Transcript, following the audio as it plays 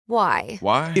Why?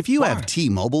 Why? If you have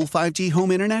T-Mobile 5G home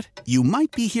internet, you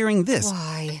might be hearing this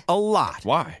Why? a lot.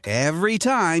 Why? Every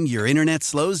time your internet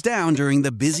slows down during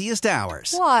the busiest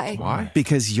hours. Why? Why?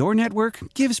 Because your network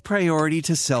gives priority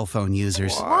to cell phone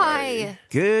users. Why?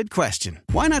 Good question.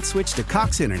 Why not switch to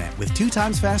Cox Internet with 2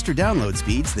 times faster download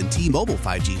speeds than T-Mobile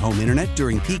 5G home internet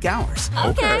during peak hours?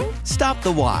 Okay. Stop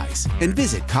the whys and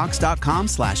visit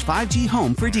cox.com/5G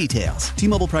home for details.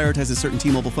 T-Mobile prioritizes certain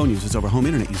T-Mobile phone users over home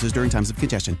internet users during times of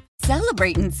congestion.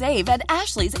 Celebrate and save at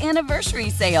Ashley's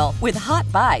Anniversary Sale. With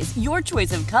Hot Buys, your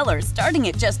choice of colors starting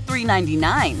at just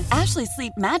 $3.99. Ashley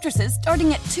Sleep mattresses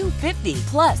starting at $2.50.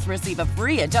 Plus, receive a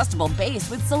free adjustable base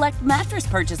with select mattress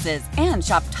purchases. And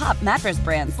shop top mattress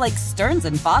brands like Stearns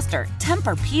 & Foster,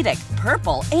 Tempur-Pedic,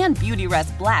 Purple, and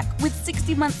Beautyrest Black with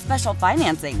 60-month special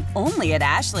financing. Only at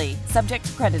Ashley. Subject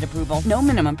to credit approval. No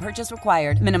minimum purchase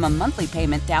required. Minimum monthly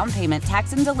payment, down payment,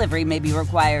 tax, and delivery may be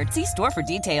required. See store for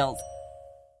details.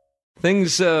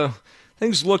 Things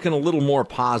looking a little more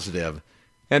positive.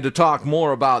 And to talk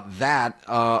more about that,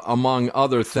 among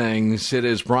other things, it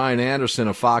is Brian Anderson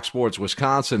of Fox Sports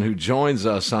Wisconsin who joins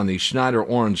us on the Schneider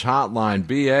Orange Hotline.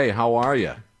 B.A., how are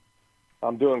you?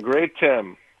 I'm doing great,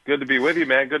 Tim. Good to be with you,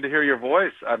 man. Good to hear your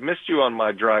voice. I've missed you on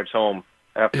my drives home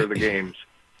after the games.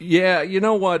 Yeah, you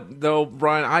know what, though,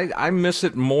 Brian? I miss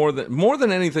it more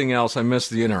than anything else. I miss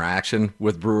the interaction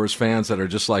with Brewers fans that are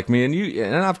just like me.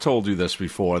 And I've told you this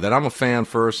before, that I'm a fan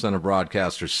first and a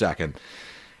broadcaster second.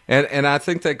 And I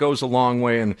think that goes a long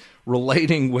way in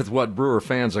relating with what Brewer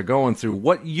fans are going through.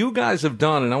 What you guys have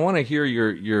done, and I want to hear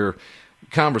your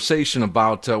conversation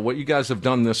about what you guys have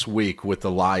done this week with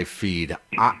the live feed.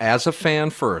 As a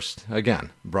fan first, again,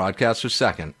 broadcaster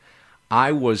second,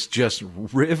 I was just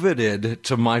riveted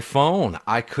to my phone.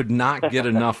 I could not get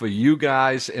enough of you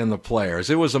guys and the players.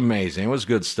 It was amazing. It was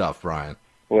good stuff, Brian.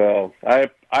 Well, I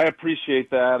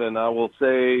appreciate that, and I will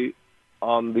say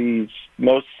on the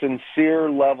most sincere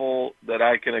level that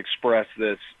I can express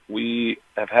this, we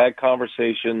have had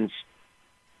conversations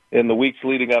in the weeks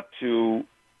leading up to,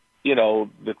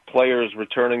 the players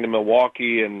returning to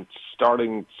Milwaukee and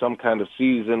starting some kind of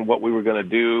season, what we were going to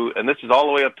do. And this is all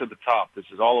the way up to the top. This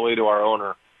is all the way to our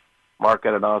owner, Mark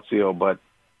Adonancio. But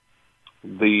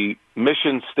the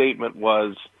mission statement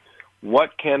was,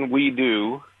 what can we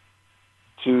do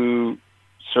to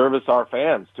service our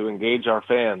fans, to engage our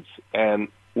fans? And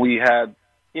we had,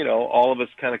 all of us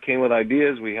kind of came with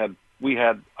ideas. We had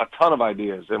a ton of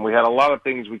ideas, and we had a lot of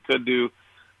things we could do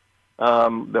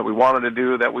that we wanted to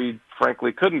do that we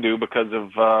frankly couldn't do because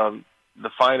of the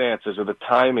finances or the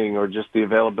timing or just the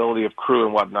availability of crew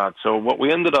and whatnot. So what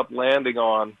we ended up landing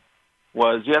on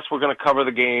was, yes, we're going to cover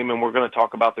the game and we're going to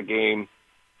talk about the game,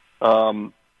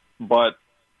 but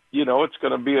it's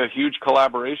going to be a huge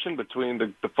collaboration between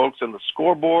the folks in the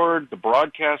scoreboard, the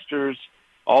broadcasters,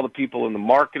 all the people in the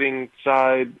marketing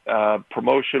side,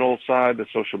 promotional side, the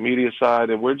social media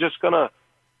side, and we're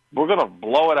going to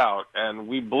blow it out. And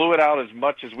we blew it out as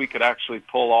much as we could actually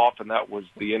pull off, and that was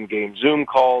the in-game Zoom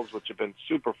calls, which have been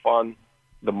super fun.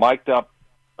 The mic'd up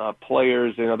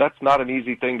players, that's not an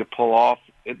easy thing to pull off.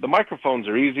 The microphones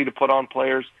are easy to put on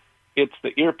players. It's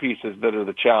the earpieces that are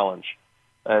the challenge.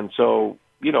 And so,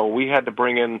 we had to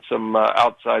bring in some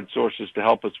outside sources to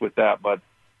help us with that, but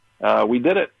we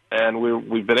did it, and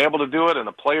we've been able to do it, and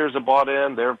the players have bought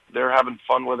in. They're having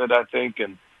fun with it, I think.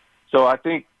 And so I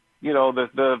think,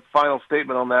 the final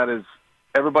statement on that is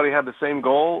everybody had the same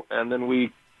goal, and then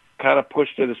we kind of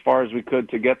pushed it as far as we could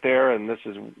to get there, and this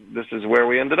is where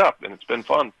we ended up, and it's been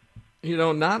fun.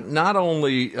 Not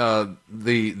only the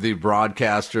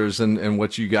broadcasters and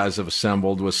what you guys have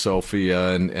assembled with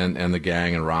Sophia and the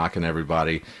gang and Rock and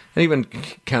everybody, and even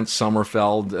Kent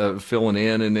Sommerfeld filling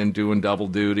in and doing double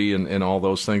duty and all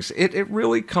those things. It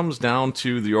really comes down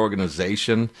to the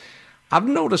organization. I've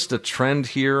noticed a trend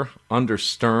here under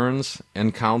Stearns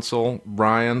and Council,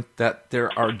 Brian, that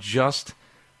there are just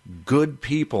good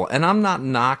people. And I'm not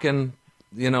knocking,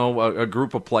 a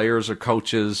group of players or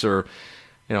coaches or,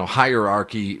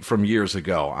 hierarchy from years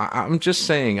ago. I'm just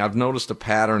saying I've noticed a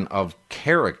pattern of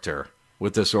character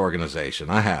with this organization.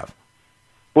 I have.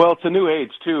 Well, it's a new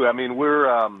age, too. I mean,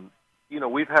 we're,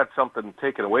 we've had something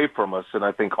taken away from us, and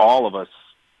I think all of us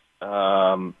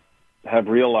have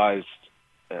realized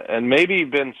and maybe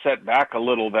been set back a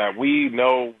little that we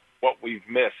know what we've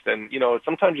missed. And,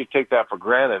 sometimes you take that for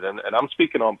granted. And I'm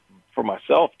speaking for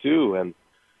myself, too, and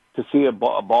to see a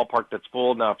ballpark that's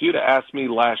full. Now, if you'd have asked me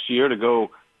last year to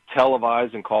go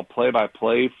televise and call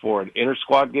play-by-play for an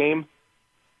inter-squad game,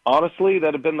 honestly,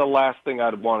 that'd have been the last thing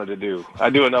I'd wanted to do. I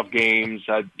do enough games.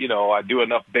 I do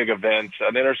enough big events.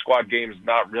 An inter-squad game is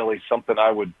not really something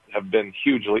I would have been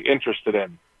hugely interested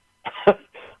in.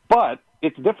 But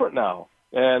it's different now.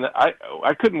 And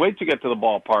I couldn't wait to get to the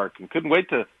ballpark and couldn't wait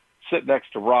to sit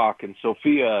next to Rock and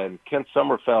Sophia and Kent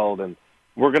Sommerfeld. And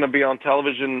we're going to be on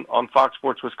television on Fox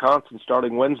Sports Wisconsin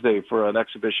starting Wednesday for an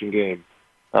exhibition game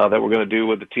that we're going to do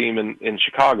with the team in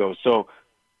Chicago. So,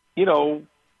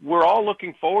 we're all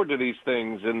looking forward to these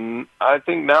things. And I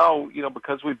think now,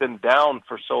 because we've been down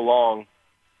for so long,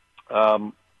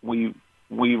 we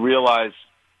realize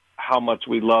how much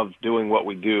we love doing what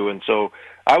we do. And so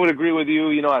I would agree with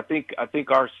you. I think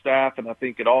our staff, and I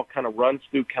think it all kind of runs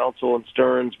through Counsell and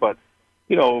Stearns, but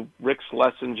Rick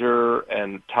Schlesinger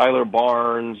and Tyler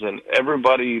Barnes and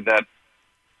everybody that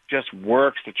just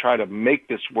works to try to make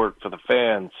this work for the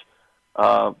fans.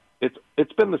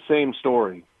 It's been the same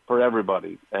story for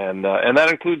everybody, and that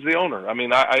includes the owner. I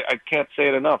mean, I can't say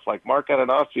it enough. Like, Mark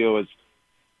Adonasio has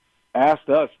asked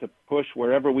us to push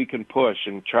wherever we can push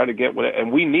and try to get and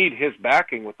we need his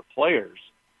backing with the players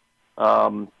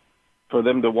for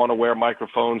them to want to wear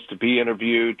microphones, to be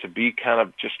interviewed, to be kind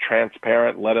of just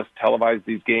transparent, let us televise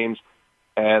these games.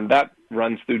 And that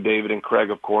runs through David and Craig,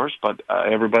 of course, but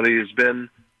everybody has been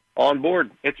on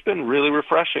board. It's been really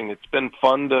refreshing. It's been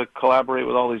fun to collaborate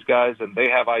with all these guys, and they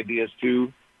have ideas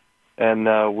too. And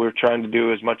we're trying to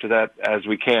do as much of that as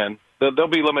we can. There'll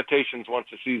be limitations once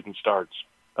the season starts.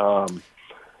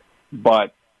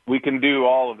 But we can do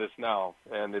all of this now,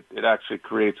 and it actually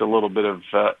creates a little bit of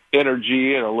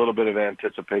energy and a little bit of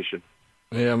anticipation.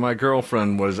 Yeah, my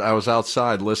girlfriend I was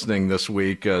outside listening this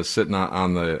week, sitting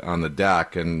on the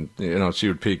deck, and she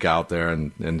would peek out there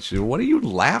and she, "What are you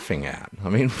laughing at?" I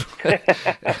mean,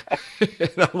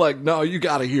 and I'm like, "No, you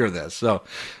got to hear this." So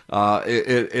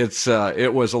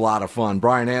it was a lot of fun.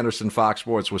 Brian Anderson, Fox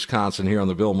Sports Wisconsin, here on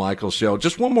the Bill Michaels Show.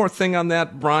 Just one more thing on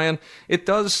that, Brian. It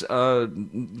does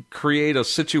create a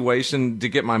situation to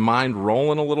get my mind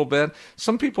rolling a little bit.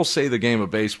 Some people say the game of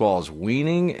baseball is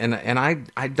waning, and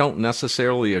I don't necessarily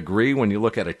agree when you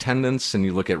look at attendance and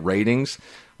you look at ratings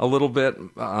a little bit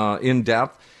in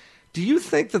depth. Do you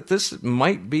think that this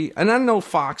might be, and I know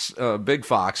Fox, Big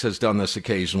Fox has done this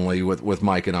occasionally with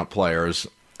miking up players.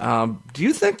 Do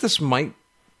you think this might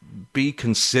be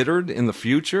considered in the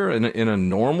future in a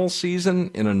normal season,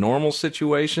 in a normal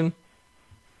situation?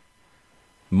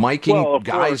 Miking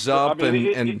guys up,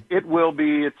 it will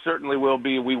be. It certainly will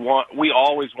be. We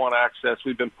always want access.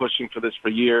 We've been pushing for this for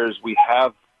years. We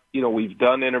have, we've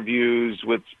done interviews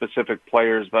with specific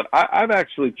players, but I've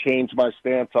actually changed my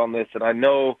stance on this, and I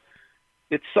know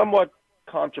it's somewhat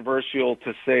controversial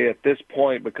to say at this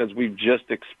point because we've just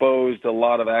exposed a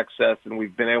lot of access and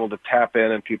we've been able to tap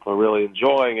in and people are really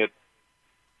enjoying it.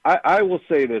 I will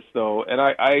say this, though, and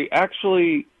I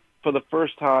actually, for the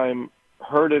first time,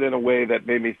 heard it in a way that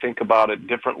made me think about it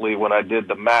differently when I did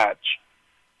the match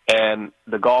and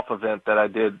the golf event that I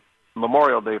did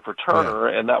Memorial Day for Turner,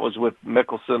 and that was with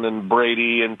Mickelson and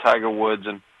Brady and Tiger Woods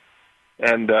and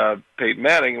Peyton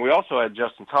Manning. And we also had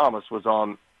Justin Thomas was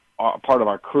on part of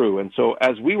our crew. And so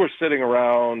as we were sitting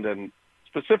around and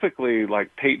specifically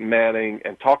like Peyton Manning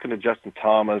and talking to Justin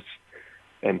Thomas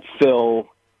and Phil,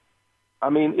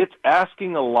 I mean, it's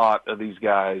asking a lot of these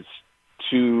guys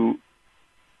to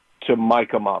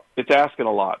mic them up. It's asking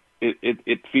a lot.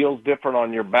 It feels different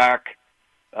on your back.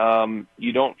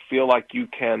 You don't feel like you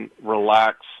can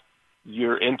relax.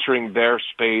 You're entering their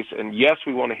space. And yes,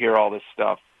 we want to hear all this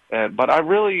stuff. But I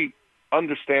really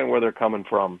understand where they're coming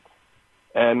from.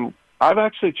 And I've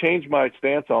actually changed my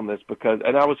stance on this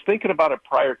and I was thinking about it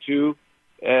prior to,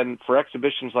 and for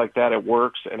exhibitions like that, it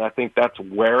works. And I think that's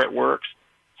where it works.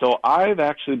 So I've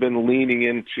actually been leaning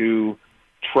into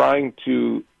trying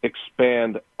to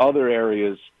expand other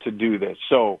areas to do this.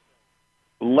 So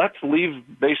let's leave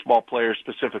baseball players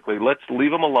specifically. Let's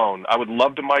leave them alone. I would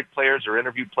love to mic players or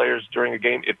interview players during a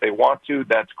game. If they want to,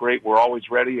 that's great. We're always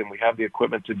ready, and we have the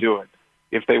equipment to do it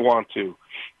if they want to.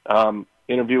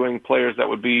 Interviewing players that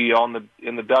would be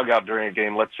in the dugout during a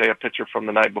game, let's say a pitcher from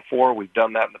the night before. We've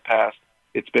done that in the past.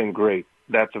 It's been great.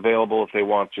 That's available if they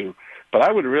want to. But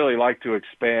I would really like to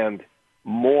expand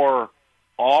more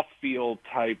off-field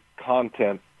type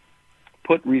content,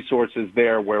 put resources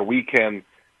there where we can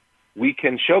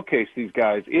showcase these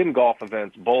guys in golf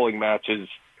events, bowling matches,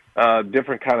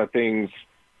 different kind of things,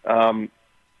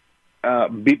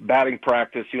 batting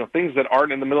practice, things that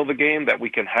aren't in the middle of the game that we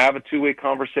can have a two-way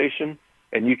conversation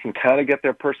and you can kind of get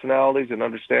their personalities and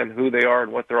understand who they are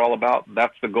and what they're all about.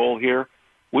 That's the goal here.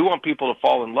 We want people to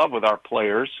fall in love with our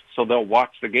players so they'll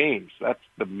watch the games. That's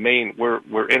the main, we're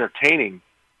entertaining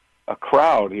a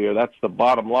crowd here. That's the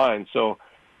bottom line. So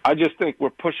I just think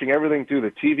we're pushing everything through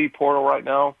the TV portal right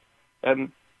now.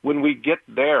 And when we get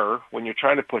there, when you're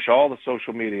trying to push all the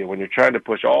social media, when you're trying to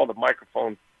push all the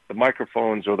microphone the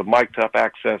microphones or the mic'd up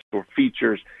access or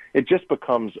features, it just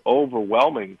becomes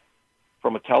overwhelming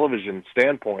from a television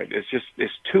standpoint.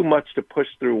 It's too much to push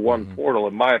through one portal,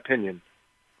 in my opinion.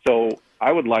 So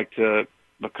I would like to,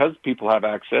 because people have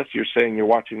access, you're saying you're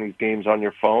watching these games on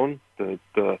your phone.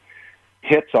 The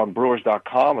hits on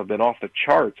Brewers.com have been off the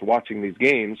charts watching these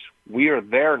games. We are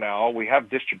there now. We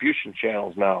have distribution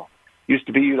channels now. Used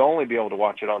to be you'd only be able to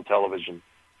watch it on television.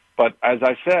 But as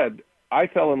I said, I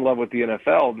fell in love with the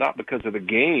NFL not because of the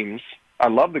games. I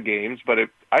love the games, but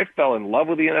I fell in love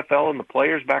with the NFL and the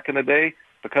players back in the day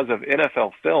because of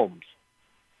NFL films,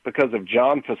 because of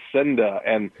John Facenda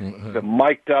and the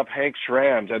mic'd up Hank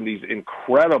Schramm and these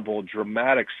incredible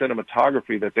dramatic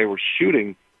cinematography that they were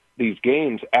shooting these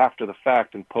games after the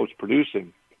fact and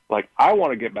post-producing. Like, I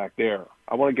want to get back there.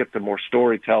 I want to get to more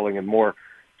storytelling and more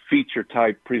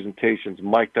feature-type presentations,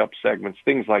 mic'd up segments,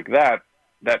 things like that,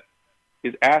 that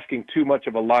is asking too much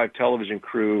of a live television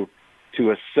crew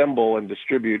to assemble and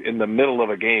distribute in the middle of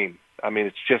a game. I mean,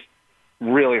 it's just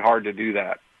really hard to do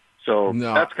that. So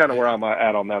that's kind of where I'm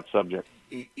at on that subject.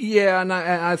 Yeah, and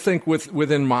I think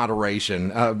within moderation,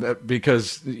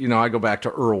 because, I go back to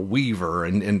Earl Weaver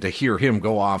and to hear him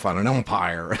go off on an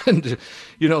umpire and,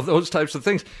 those types of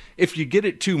things. If you get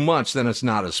it too much, then it's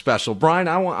not as special. Brian,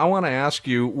 I want to ask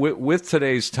you, with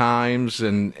today's times,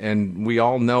 and we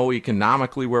all know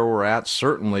economically where we're at,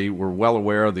 certainly we're well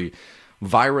aware of the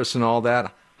virus and all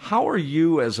that. How are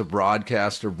you as a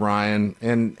broadcaster, Brian?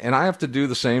 And I have to do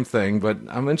the same thing, but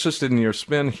I'm interested in your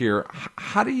spin here.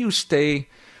 How do you stay,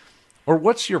 or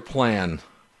what's your plan,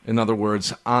 in other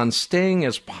words, on staying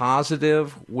as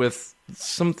positive with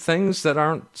some things that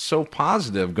aren't so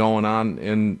positive going on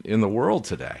in the world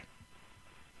today?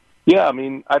 Yeah, I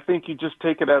mean, I think you just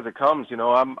take it as it comes.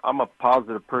 I'm a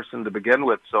positive person to begin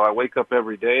with, so I wake up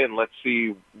every day and let's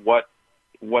see what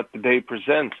the day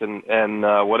presents, and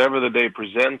whatever the day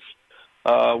presents,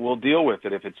 we'll deal with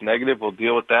it. If it's negative, we'll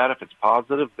deal with that. If it's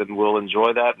positive, then we'll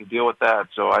enjoy that and deal with that.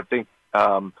 So I think,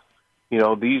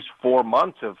 these 4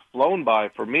 months have flown by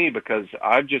for me because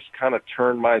I've just kind of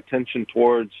turned my attention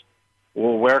towards,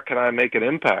 well, where can I make an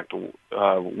impact?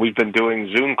 We've been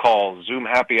doing Zoom calls, Zoom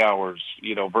happy hours,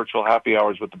 virtual happy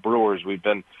hours with the Brewers. We've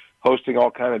been hosting all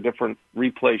kind of different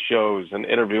replay shows and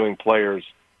interviewing players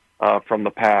from the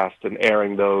past and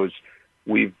airing those.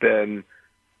 We've been,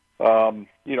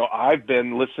 I've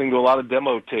been listening to a lot of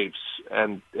demo tapes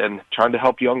and trying to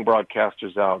help young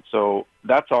broadcasters out. So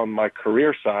that's on my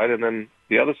career side. And then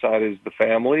the other side is the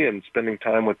family and spending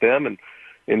time with them and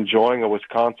enjoying a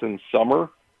Wisconsin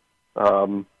summer,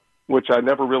 which I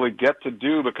never really get to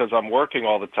do because I'm working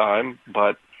all the time,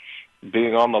 but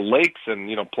being on the lakes and,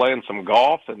 playing some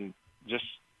golf and just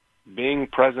being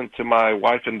present to my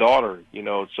wife and daughter,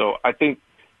 So I think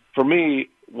for me,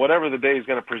 whatever the day is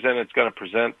going to present, it's going to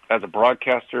present. As a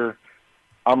broadcaster,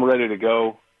 I'm ready to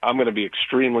go. I'm going to be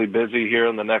extremely busy here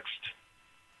in the next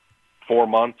 3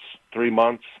 months,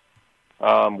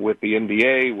 with the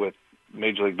NBA, with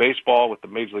Major League Baseball, with the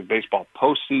Major League Baseball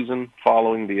postseason,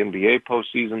 following the NBA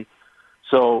postseason.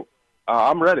 So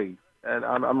I'm ready, and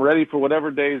I'm ready for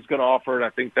whatever day is going to offer, and I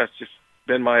think that's just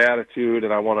been my attitude,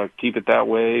 and I want to keep it that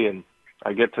way. And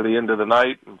I get to the end of the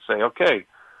night and say, okay,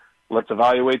 let's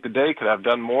evaluate the day. Could I have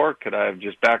done more? Could I have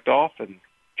just backed off and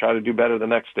try to do better the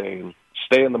next day? And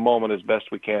stay in the moment as best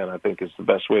we can, I think, is the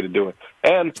best way to do it.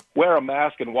 And wear a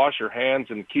mask and wash your hands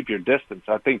and keep your distance.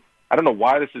 I don't know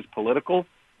why this is political,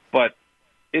 but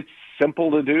it's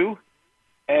simple to do,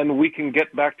 and we can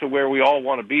get back to where we all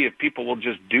want to be if people will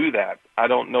just do that. I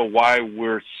don't know why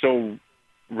we're so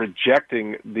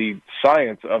rejecting the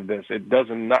science of this. It does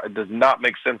not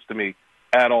make sense to me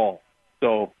at all.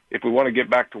 So if we want to get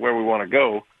back to where we want to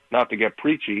go, not to get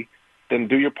preachy, then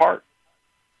do your part.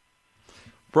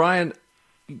 Brian,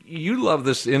 you love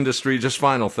this industry. Just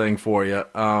final thing for you.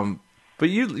 But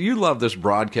you love this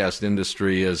broadcast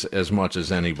industry as much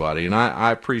as anybody. And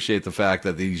I appreciate the fact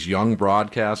that these young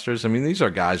broadcasters, I mean, these are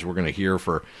guys we're going to hear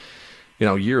for,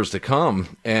 years to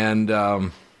come. And,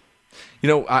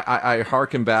 I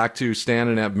hearken back to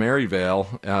standing at Maryvale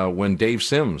when Dave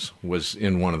Sims was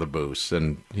in one of the booths,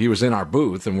 and he was in our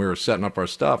booth, and we were setting up our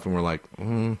stuff, and we're like,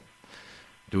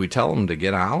 do we tell him to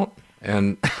get out?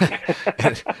 And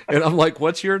and I'm like,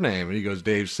 what's your name? And he goes,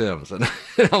 Dave Sims. And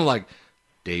I'm like,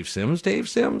 Dave Sims?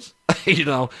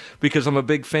 Because I'm a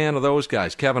big fan of those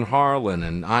guys, Kevin Harlan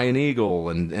and Ian Eagle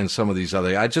and some of these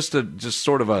other. Just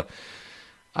sort of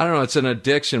I don't know, it's an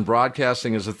addiction.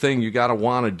 Broadcasting is a thing. You got to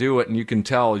want to do it, and you can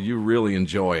tell you really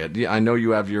enjoy it. I know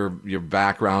you have your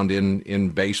background in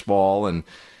baseball, and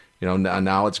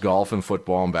now it's golf and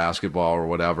football and basketball or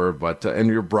whatever. But and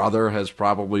your brother has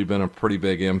probably been a pretty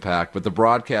big impact. But the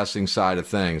broadcasting side of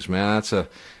things, man,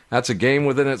 that's a game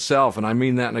within itself, and I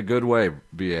mean that in a good way,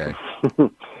 BA.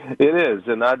 It is,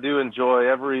 and I do enjoy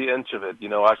every inch of it.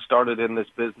 I started in this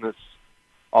business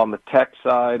on the tech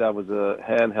side. I was a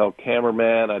handheld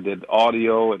cameraman. I did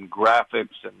audio and graphics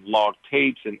and logged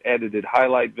tapes and edited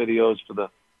highlight videos for the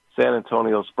San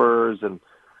Antonio Spurs, and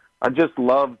I just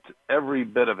loved every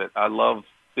bit of it. I love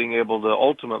being able to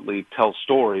ultimately tell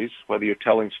stories, whether you're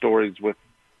telling stories with,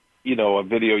 a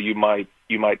video you might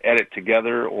edit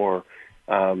together, or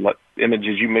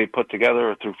images you may put together,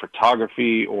 or through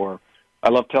photography, or I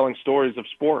love telling stories of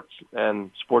sports, and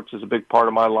sports is a big part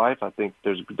of my life. I think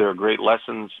there are great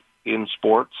lessons in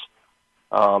sports.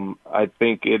 I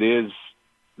think it is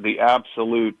the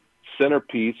absolute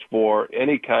centerpiece for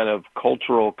any kind of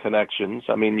cultural connections.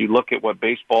 I mean, you look at what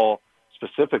baseball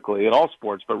specifically, in all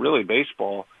sports, but really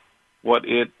baseball, what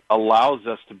it allows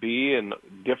us to be in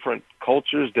different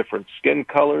cultures, different skin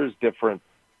colors, different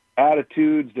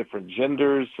attitudes, different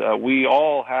genders. We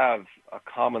all have a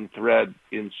common thread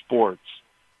in sports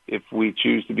if we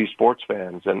choose to be sports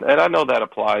fans. And I know that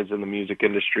applies in the music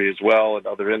industry as well and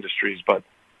other industries, but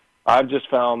I've just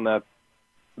found that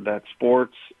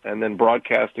sports and then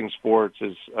broadcasting sports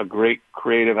is a great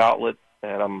creative outlet,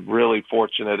 and I'm really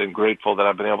fortunate and grateful that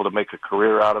I've been able to make a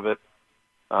career out of it.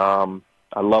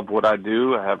 I love what I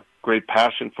do. I have great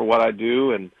passion for what I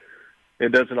do, and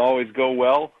it doesn't always go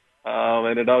well,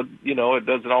 and it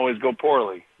doesn't always go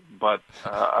poorly. But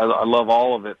I love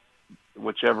all of it,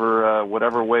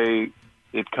 whatever way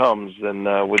it comes, and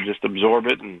we'll just absorb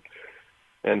it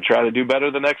and try to do better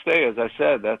the next day. As I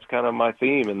said, that's kind of my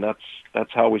theme, and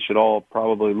that's how we should all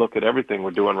probably look at everything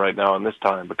we're doing right now in this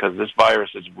time, because this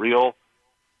virus is real.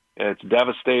 It's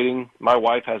devastating. My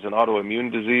wife has an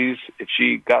autoimmune disease. If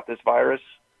she got this virus,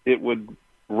 it would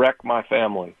wreck my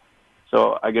family.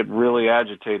 So I get really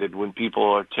agitated when people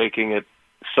are taking it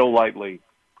so lightly.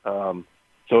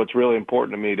 So it's really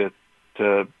important to me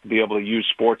to be able to use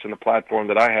sports and the platform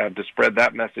that I have to spread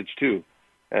that message too.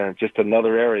 And it's just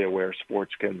another area where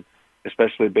sports can,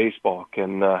 especially baseball,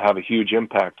 can have a huge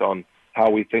impact on how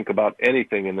we think about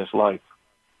anything in this life.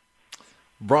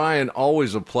 Brian,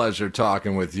 always a pleasure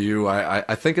talking with you.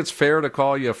 I think it's fair to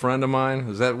call you a friend of mine.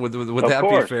 Would that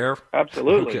be fair?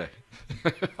 Absolutely. Okay.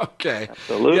 Okay.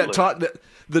 Absolutely. Yeah,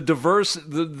 the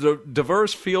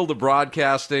diverse field of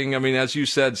broadcasting. I mean, as you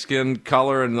said, skin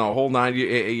color and the whole nine.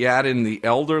 You add in the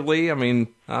elderly. I mean,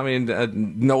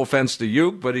 no offense to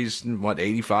you, but he's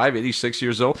 85, 86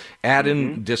 years old. Add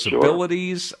in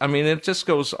disabilities. Sure. I mean, it just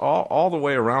goes all the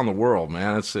way around the world,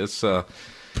 man.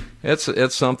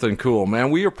 It's something cool,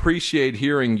 man. We appreciate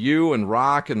hearing you and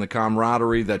Rock and the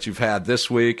camaraderie that you've had this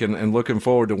week, and looking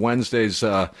forward to Wednesday's.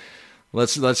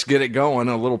 Let's get it going.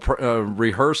 A little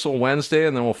rehearsal Wednesday,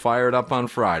 and then we'll fire it up on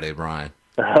Friday, Brian.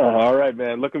 All right,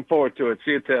 man. Looking forward to it.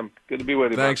 See you, Tim. Good to be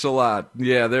with you. Thanks a lot.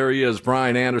 Yeah, there he is,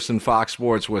 Brian Anderson, Fox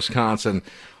Sports Wisconsin.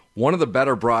 One of the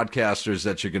better broadcasters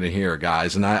that you're going to hear,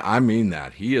 guys, and I mean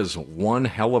that. He is one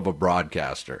hell of a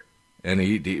broadcaster, and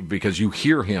he because you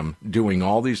hear him doing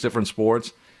all these different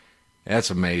sports.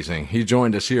 That's amazing. He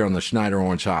joined us here on the Schneider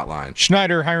Orange Hotline.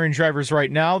 Schneider hiring drivers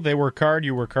right now. They work hard.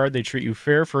 You work hard. They treat you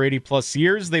fair for 80-plus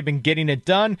years. They've been getting it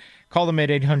done. Call them at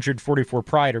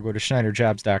 800-44-PRIDE or go to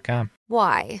SchneiderJobs.com.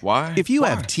 Why? If you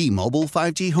have T-Mobile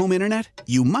 5G home internet,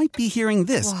 you might be hearing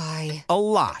this Why? a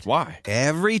lot. Why?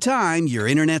 Every time your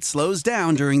internet slows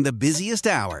down during the busiest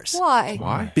hours.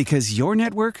 Why? Because your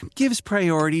network gives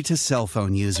priority to cell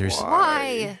phone users.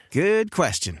 Why? Good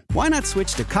question. Why not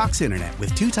switch to Cox Internet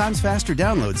with 2 times faster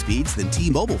download speeds than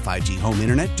T-Mobile 5G home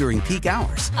internet during peak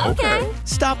hours? Okay.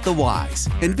 Stop the whys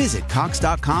and visit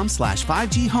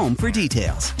cox.com/5G home for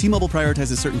details. T-Mobile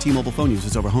prioritizes certain T-Mobile phone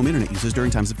users over home internet users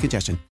during times of congestion.